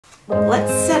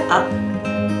let's set up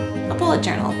a bullet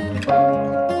journal.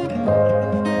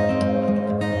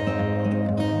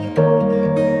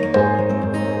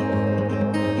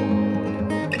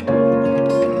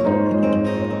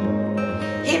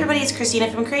 Hey everybody, it's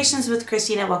Christina from Creations with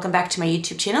Christina. Welcome back to my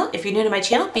YouTube channel. If you're new to my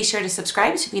channel, be sure to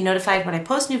subscribe so you'll be notified when I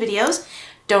post new videos.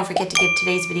 Don't forget to give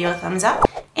today's video a thumbs up.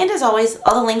 And as always,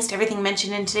 all the links to everything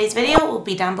mentioned in today's video will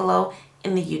be down below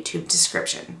in the YouTube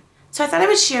description. So I thought I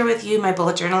would share with you my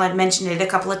bullet journal. I've mentioned it a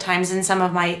couple of times in some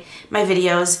of my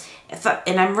videos.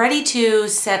 And I'm ready to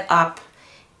set up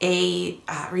a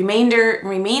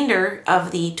remainder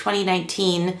of the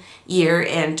 2019 year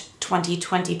and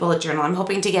 2020 bullet journal. I'm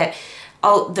hoping to get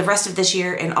all the rest of this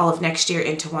year and all of next year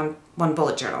into one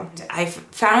bullet journal. I've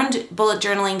found bullet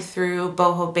journaling through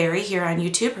Boho Berry here on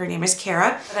YouTube. Her name is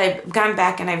Kara. I've gone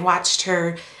back and I've watched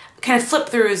her kind of flip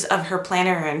throughs of her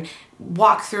planner and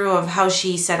walk through of how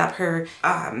she set up her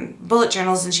bullet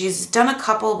journals, and she's done a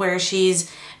couple where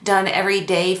she's done every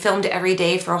day, filmed every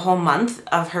day for a whole month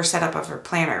of her setup of her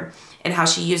planner and how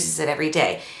she uses it every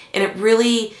day. And it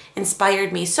really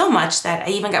inspired me so much that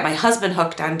I even got my husband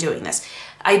hooked on doing this.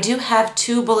 I do have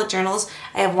two bullet journals.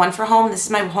 I have one for home, this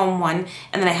is my home one,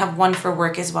 and then I have one for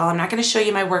work as well. I'm not going to show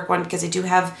you my work one because I do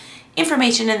have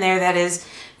information in there that is,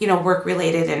 you know, work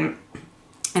related, and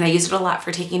I use it a lot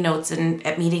for taking notes and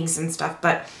at meetings and stuff,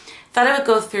 but thought I would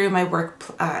go through my work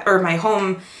or my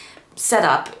home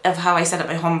setup of how I set up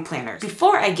my home planner.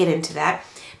 Before I get into that,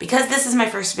 because this is my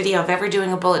first video of ever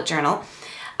doing a bullet journal,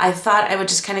 I thought I would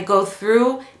just kind of go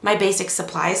through my basic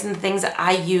supplies and the things that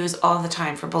I use all the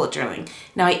time for bullet journaling.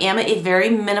 Now, I am a very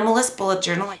minimalist bullet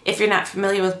journal. If you're not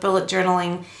familiar with bullet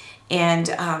journaling and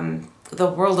the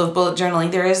world of bullet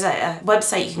journaling, there is a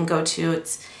website you can go to.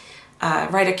 It's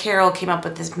Writer Carroll came up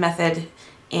with this method,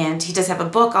 and he does have a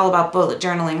book all about bullet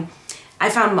journaling. I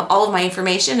found all of my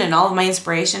information and all of my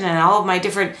inspiration and all of my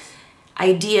different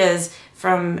ideas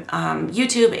from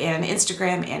YouTube and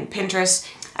Instagram and Pinterest.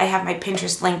 I have my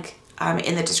Pinterest link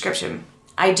in the description.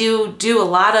 I do a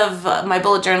lot of my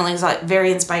bullet journaling is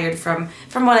very inspired from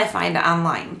what I find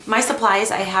online. My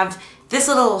supplies, I have this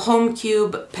little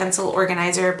Homecube pencil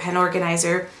organizer, pen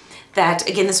organizer, that,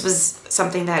 again, this was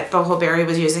something that Boho Berry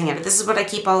was using, and this is what I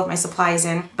keep all of my supplies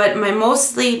in. But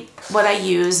mostly what I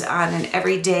use on an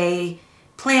everyday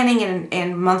planning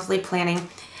and monthly planning,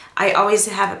 I always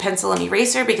have a pencil and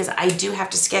eraser because I do have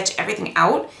to sketch everything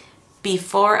out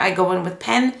before I go in with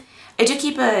pen. I do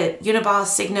keep a Uni-ball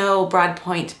Signo broad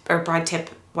point or broad tip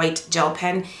white gel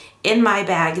pen in my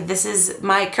bag. This is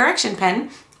my correction pen,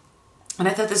 and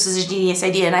I thought this was a genius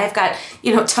idea. And I've got,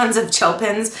 you know, tons of gel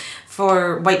pens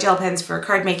for white gel pens for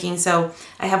card making, so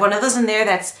I have one of those in there.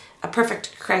 That's a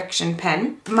perfect correction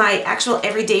pen. My actual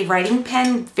everyday writing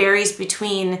pen varies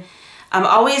between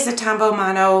always the Tombow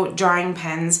mono drawing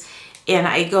pens, and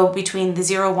I go between the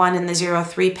 01 and the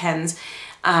 03 pens,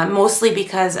 mostly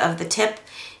because of the tip,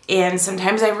 and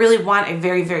sometimes I really want a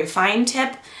very, very fine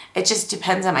tip. It just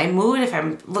depends on my mood. If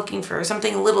I'm looking for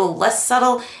something a little less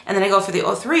subtle, and then I go for the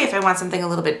 03 if I want something a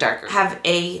little bit darker. I have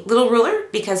a little ruler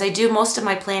because I do most of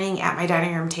my planning at my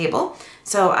dining room table.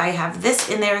 So I have this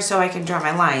in there so I can draw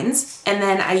my lines. And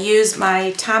then I use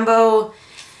my Tombow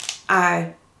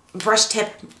brush tip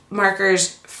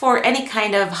markers for any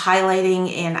kind of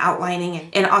highlighting and outlining,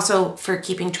 and also for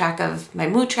keeping track of my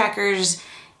mood trackers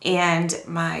and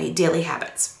my daily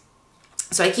habits.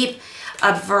 So I keep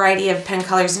a variety of pen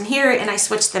colors in here, and I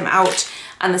switch them out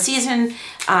on the season.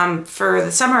 For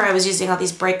the summer I was using all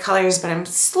these bright colors, but I'm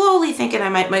slowly thinking I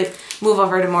might move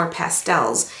over to more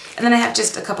pastels. And then I have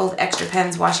just a couple of extra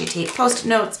pens, washi tape, post-it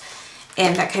notes,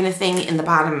 and that kind of thing in the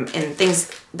bottom, and things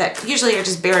that usually are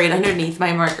just buried underneath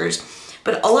my markers.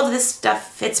 But all of this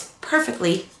stuff fits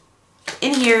perfectly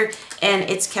in here, and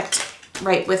it's kept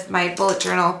right with my bullet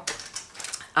journal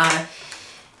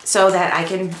so that I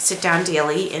can sit down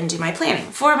daily and do my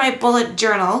planning. For my bullet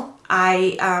journal,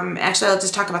 actually I'll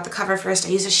just talk about the cover first. I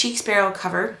use a Chic Sparrow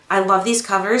cover. I love these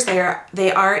covers. They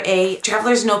are a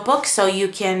traveler's notebook, so you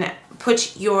can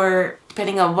put your,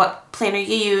 depending on what planner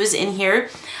you use, in here.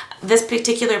 This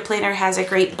particular planner has a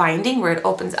great binding where it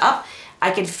opens up. I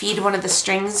can feed one of the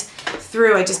strings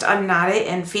through. I just unknot it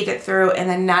and feed it through, and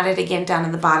then knot it again down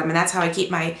in the bottom, and that's how I keep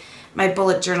my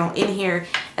bullet journal in here.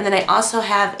 And then I also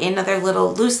have another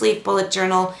little loose leaf bullet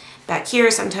journal back here.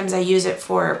 Sometimes I use it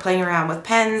for playing around with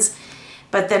pens,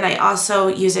 but then I also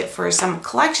use it for some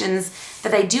collections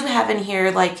that I do have in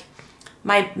here, like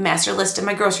my master list and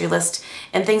my grocery list,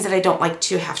 and things that I don't like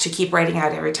to have to keep writing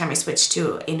out every time I switch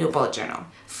to a new bullet journal.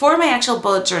 For my actual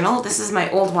bullet journal, this is my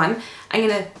old one. I'm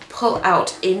gonna pull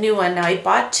out a new one. Now I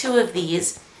bought two of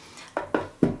these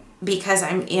because I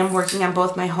am working on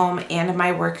both my home and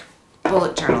my work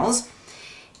bullet journals.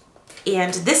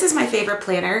 And this is my favorite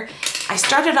planner. I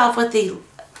started off with the,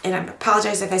 and I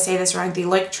apologize if I say this wrong, the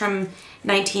Leuchtturm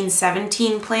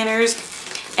 1917 planners.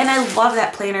 And I love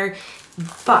that planner,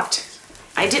 but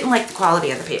I didn't like the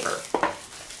quality of the paper.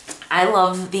 I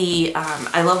love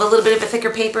a little bit of a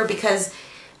thicker paper because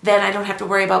then I don't have to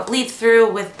worry about bleed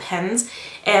through with pens.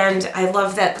 And I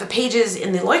love that the pages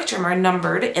in the Leuchtturm are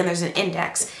numbered and there's an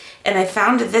index. And I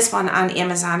found this one on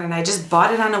Amazon and I just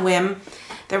bought it on a whim.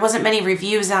 There wasn't many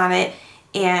reviews on it,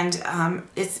 and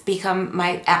it's become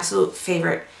my absolute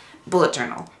favorite bullet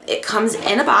journal. It comes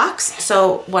in a box,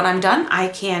 so when I'm done, I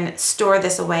can store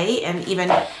this away and even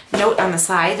note on the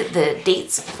side the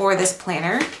dates for this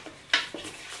planner.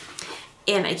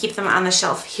 And I keep them on the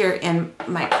shelf here in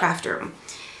my craft room.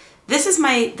 This is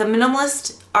the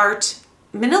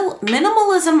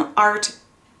Minimalism Art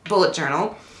bullet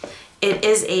journal. It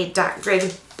is a dot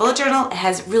grid bullet journal. It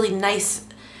has really nice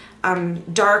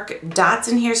dark dots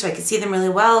in here so I can see them really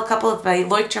well. A couple of my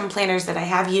Leuchtturm planners that I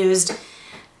have used,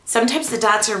 sometimes the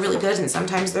dots are really good and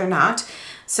sometimes they're not.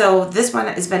 So this one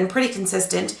has been pretty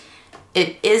consistent.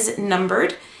 It is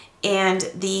numbered and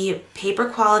the paper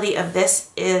quality of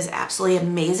this is absolutely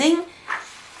amazing.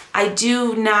 I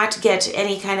do not get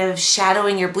any kind of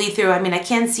shadowing or bleed through. I mean, I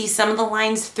can see some of the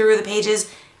lines through the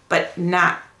pages, but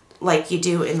not like you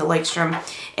do in the Leuchtturm.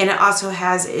 And it also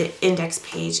has an index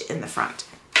page in the front.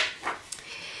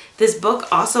 This book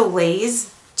also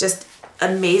lays just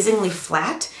amazingly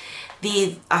flat.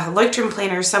 The Leuchtturm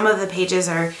planner, some of the pages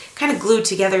are kind of glued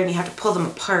together and you have to pull them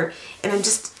apart. And I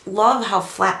just love how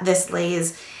flat this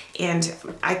lays, and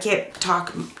I can't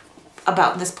talk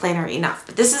about this planner enough.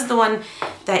 But this is the one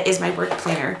that is my work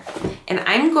planner. And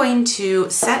I'm going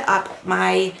to set up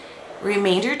my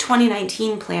remainder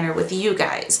 2019 planner with you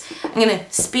guys. I'm gonna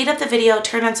speed up the video,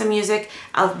 turn on some music.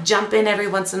 I'll jump in every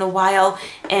once in a while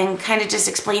and kind of just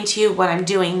explain to you what I'm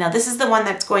doing. Now this is the one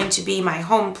that's going to be my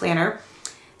home planner.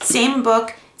 Same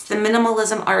book, it's the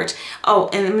Minimalism Art. Oh,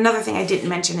 and another thing I didn't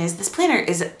mention is this planner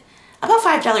is about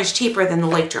 $5 cheaper than the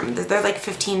Leuchtturm. They're like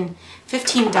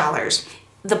 $15.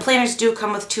 The planners do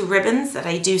come with 2 ribbons that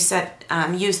I do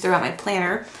use throughout my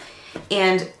planner.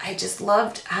 And I just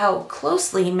loved how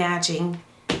closely matching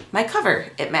my cover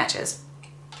it matches.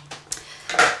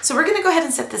 So we're gonna go ahead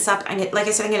and set this up. Like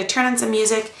I said, I'm gonna turn on some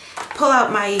music, pull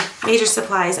out my major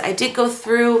supplies. I did go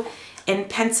through and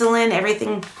pencil in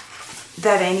everything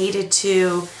that I needed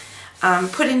to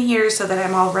put in here so that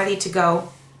I'm all ready to go.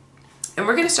 And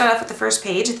we're gonna start off with the first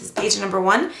page. This is page number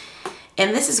 1.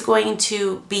 And this is going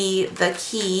to be the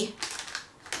key,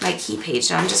 my key page.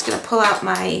 Now I'm just gonna pull out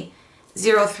my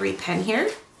 03 pen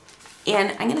here,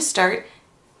 and I'm gonna start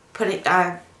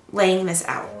laying this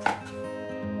out.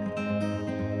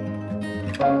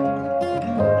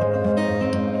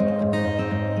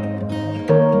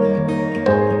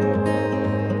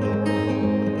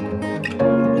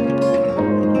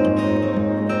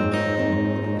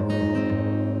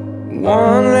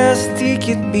 One last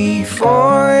ticket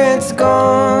before it's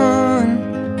gone.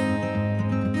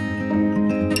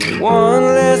 One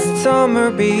last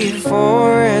summer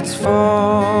before it's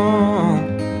fall.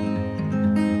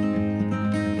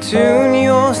 Tune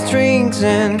your strings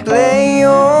and play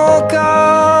your cards.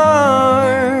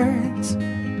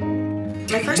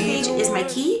 My first page is my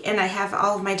key, and I have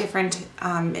all of my different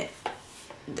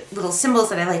little symbols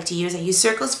that I like to use. I use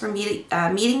circles for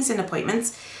meetings and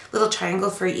appointments, little triangle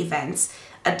for events,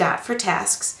 a dot for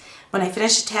tasks. When I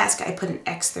finish a task, I put an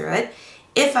X through it.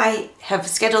 If I have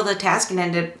scheduled a task and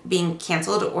end up being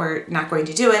canceled or not going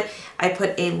to do it, I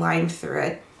put a line through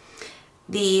it.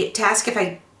 The task, if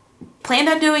I planned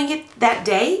on doing it that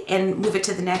day and move it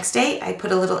to the next day, I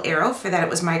put a little arrow for that it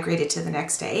was migrated to the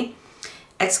next day.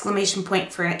 Exclamation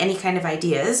point for any kind of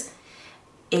ideas,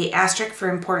 a asterisk for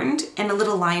important, and a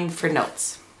little line for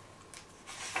notes.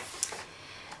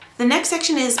 The next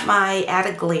section is my at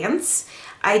a glance.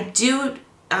 I do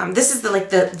this is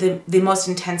the most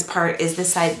intense part is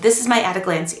this side. This is my at a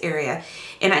glance area,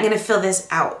 and I'm going to fill this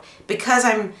out because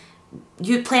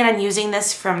you plan on using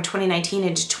this from 2019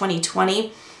 into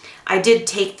 2020. I did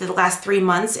take the last 3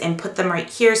 months and put them right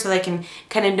here so that I can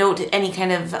kind of note any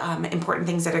kind of important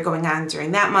things that are going on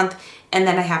during that month, and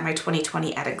then I have my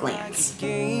 2020 at a glance.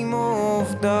 Game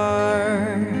of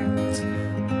darts,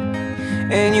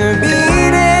 and you're beating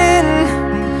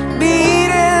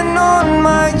on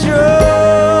my drum.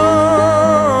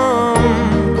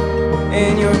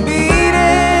 And you're beating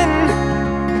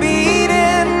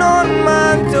on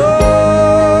my door.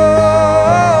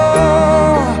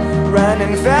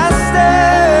 Running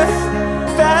faster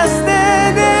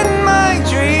than my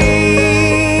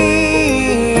dreams.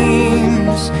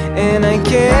 and I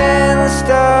can't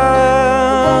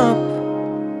stop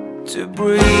to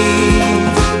breathe.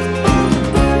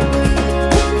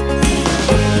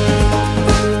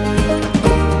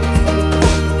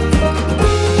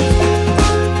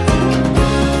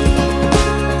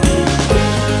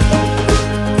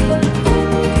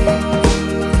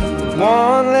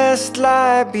 One last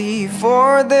lie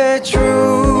before the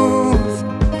truth,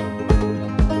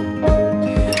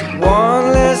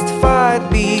 one last fight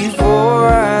before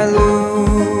I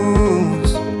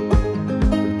lose.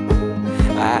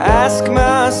 I ask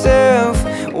myself,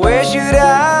 where should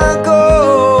I go?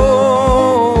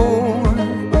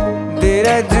 Did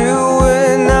I do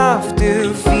enough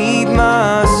to feed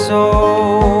my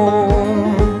soul?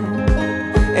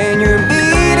 And you're beating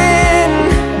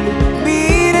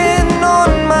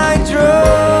on my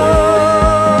drum,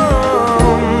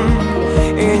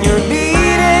 and you're beating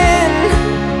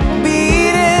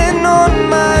on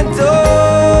my door,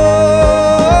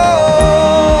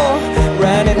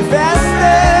 running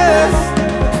faster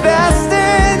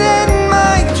than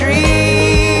my dreams,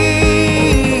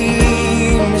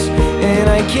 and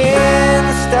I can't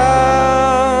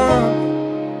stop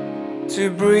to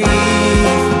breathe.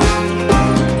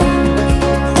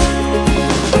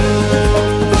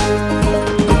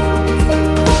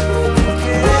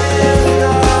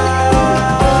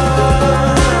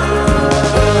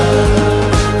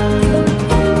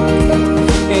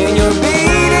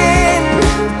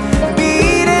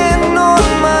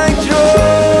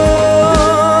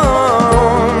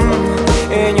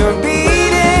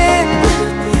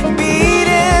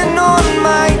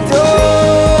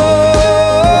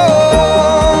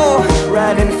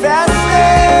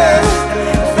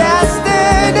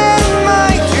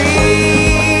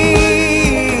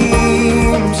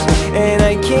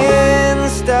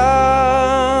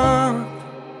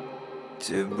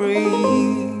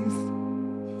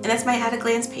 And that's my at a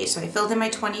glance page. So I filled in my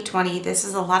 2020. This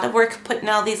is a lot of work putting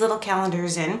all these little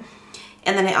calendars in.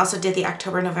 And then I also did the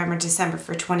October, November, December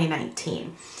for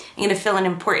 2019. I'm going to fill in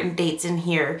important dates in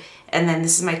here. And then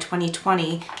this is my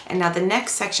 2020. And now the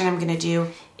next section I'm going to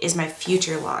do is my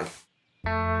future log.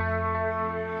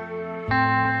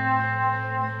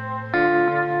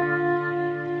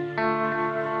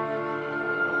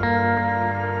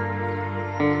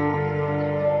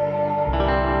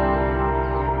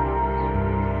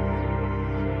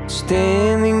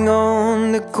 Standing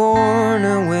on the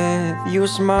corner with your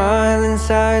smile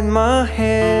inside my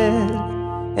head,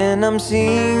 and I'm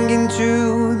singing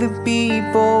to the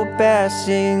people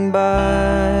passing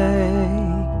by.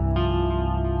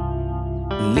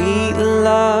 Little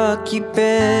lucky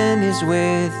pennies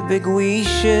with big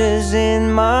wishes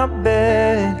in my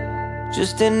bed,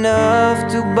 just enough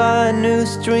to buy new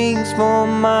strings for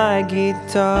my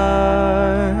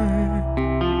guitar.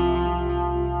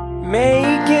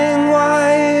 Making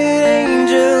white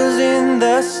angels in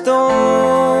the storm.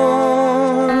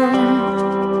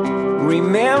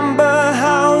 Remember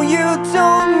how you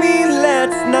told me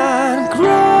let's not grow.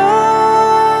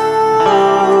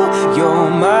 You're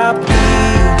my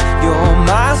beat, you're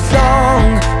my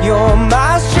song, you're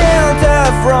my shelter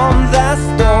from the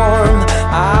storm.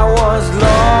 I was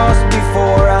lost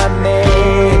before I met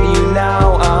you,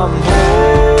 now I'm home.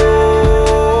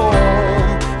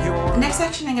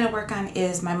 I'm going to work on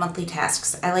is my monthly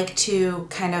tasks. I like to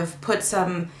kind of put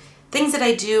some things that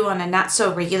I do on a not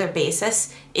so regular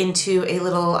basis into a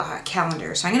little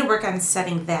calendar. So I'm going to work on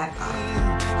setting that up.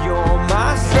 You're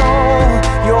my soul,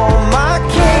 you're my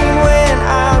king when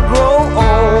I grow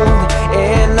old,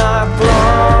 and I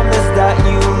promise that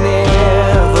you'll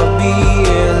never be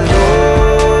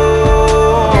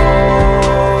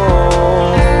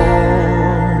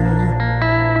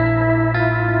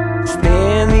alone.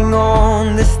 Standing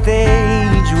on the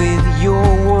stage with your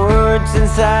words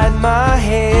inside my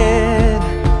head,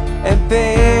 a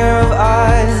pair of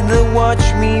eyes that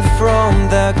watch me from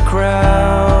the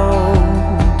crowd.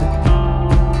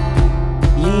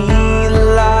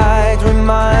 Little light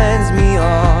reminds me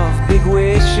of big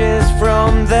wishes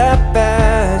from the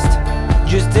past,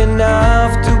 just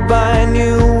enough to buy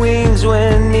new wings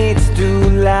when it's too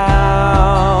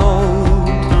loud.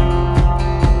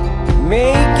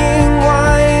 Making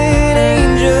white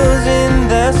angels in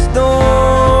the storm.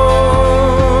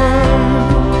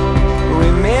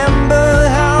 Remember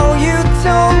how you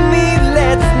told me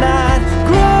let's not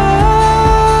grow.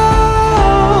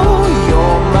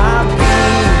 You're my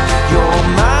beat, you're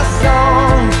my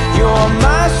song, you're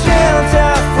my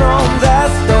shelter from the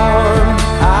storm.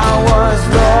 I was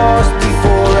lost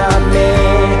before I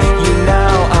met you,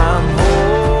 now I'm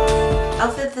home.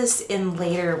 I'll fit this in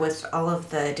later with all of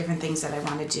the different things things that I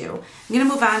want to do. I'm going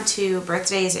to move on to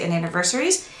birthdays and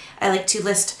anniversaries. I like to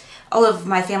list all of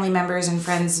my family members and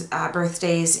friends'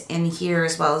 birthdays in here,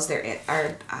 as well as their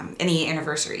any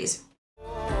anniversaries.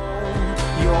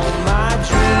 You're my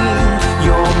dream,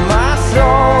 you're my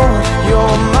soul,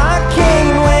 you're my king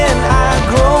when I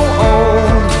grow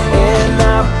old, and I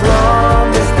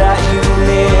promise that you'll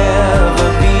never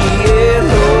be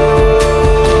alone.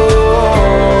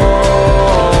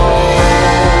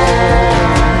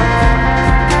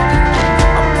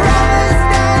 I promise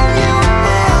that you'll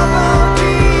never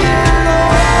be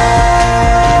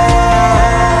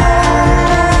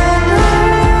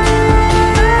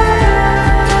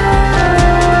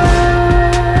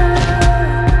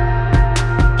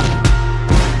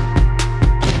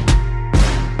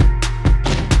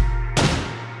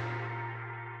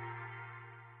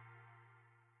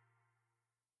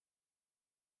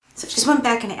So just went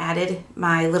back and added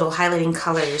my little highlighting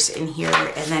colors in here,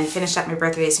 and then finished up my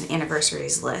birthdays and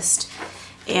anniversaries list.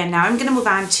 And now I'm going to move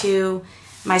on to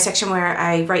my section where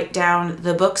I write down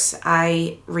the books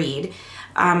I read.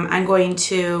 I'm going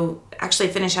to actually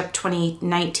finish up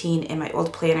 2019 in my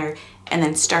old planner and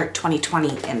then start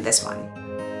 2020 in this one.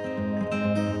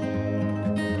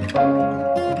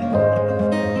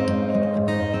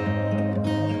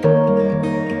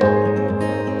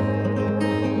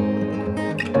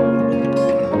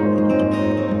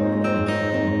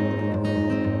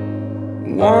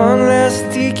 One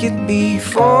last ticket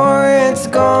before it's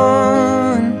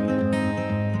gone.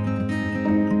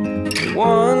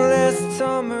 One last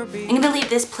summer. I'm going to leave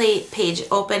this page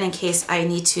open in case I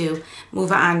need to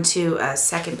move on to a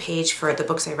second page for the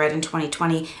books I read in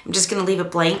 2020. I'm just going to leave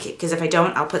it blank because if I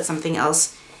don't, I'll put something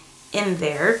else in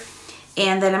there.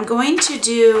 And then I'm going to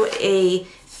do a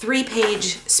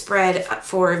 3-page spread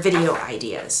for video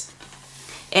ideas.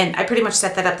 And I pretty much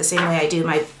set that up the same way I do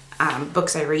my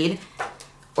books I read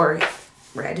or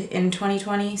read in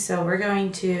 2020. So we're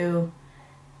going to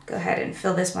go ahead and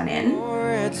fill this one in.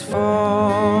 It's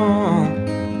fall.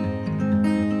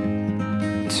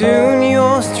 Tune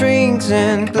your strings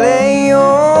and play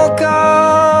your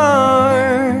cards.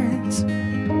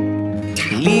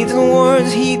 Little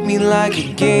words hit me like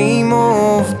a game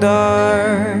of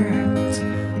darts.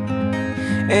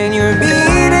 And you're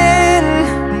beating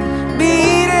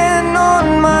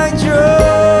on my drum.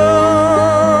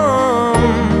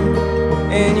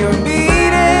 And you're beating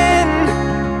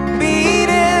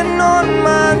on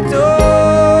my door.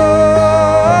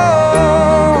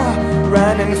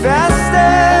 Running faster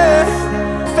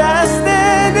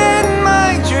than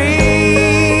my dreams.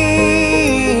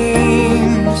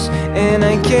 And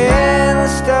I can't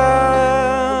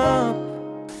stop.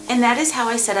 And that is how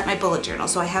I set up my bullet journal.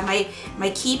 So I have my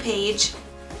key page.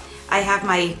 I have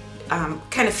my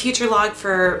kind of future log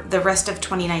for the rest of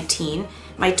 2019.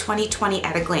 My 2020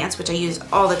 at a glance, which I use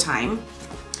all the time.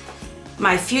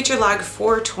 My future log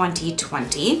for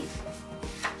 2020.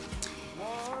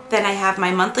 Then I have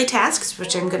my monthly tasks,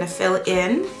 which I'm going to fill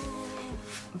in.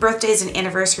 Birthdays and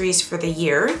anniversaries for the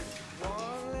year.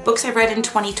 Books I read in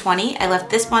 2020. I left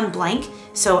this one blank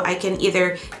so I can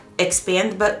either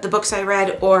expand the books I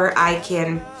read or I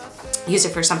can use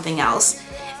it for something else.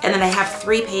 And then I have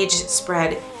 3-page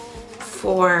spread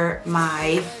for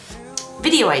my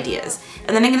video ideas.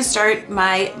 And then I'm going to start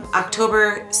my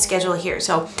October schedule here.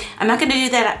 So I'm not going to do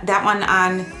that one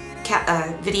on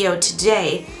video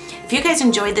today. If you guys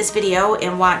enjoyed this video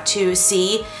and want to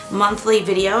see monthly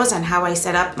videos on how I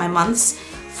set up my months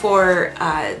for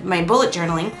my bullet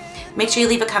journaling, make sure you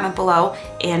leave a comment below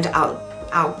and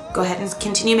I'll go ahead and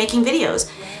continue making videos.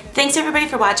 Thanks everybody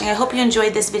for watching. I hope you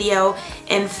enjoyed this video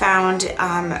and found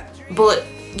how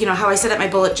I set up my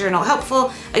bullet journal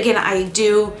helpful. Again, I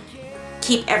do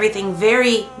keep everything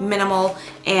very minimal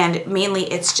and mainly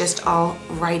it's just all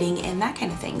writing and that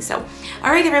kind of thing. So, all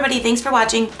right everybody, thanks for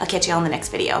watching. I'll catch you all in the next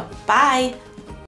video. Bye.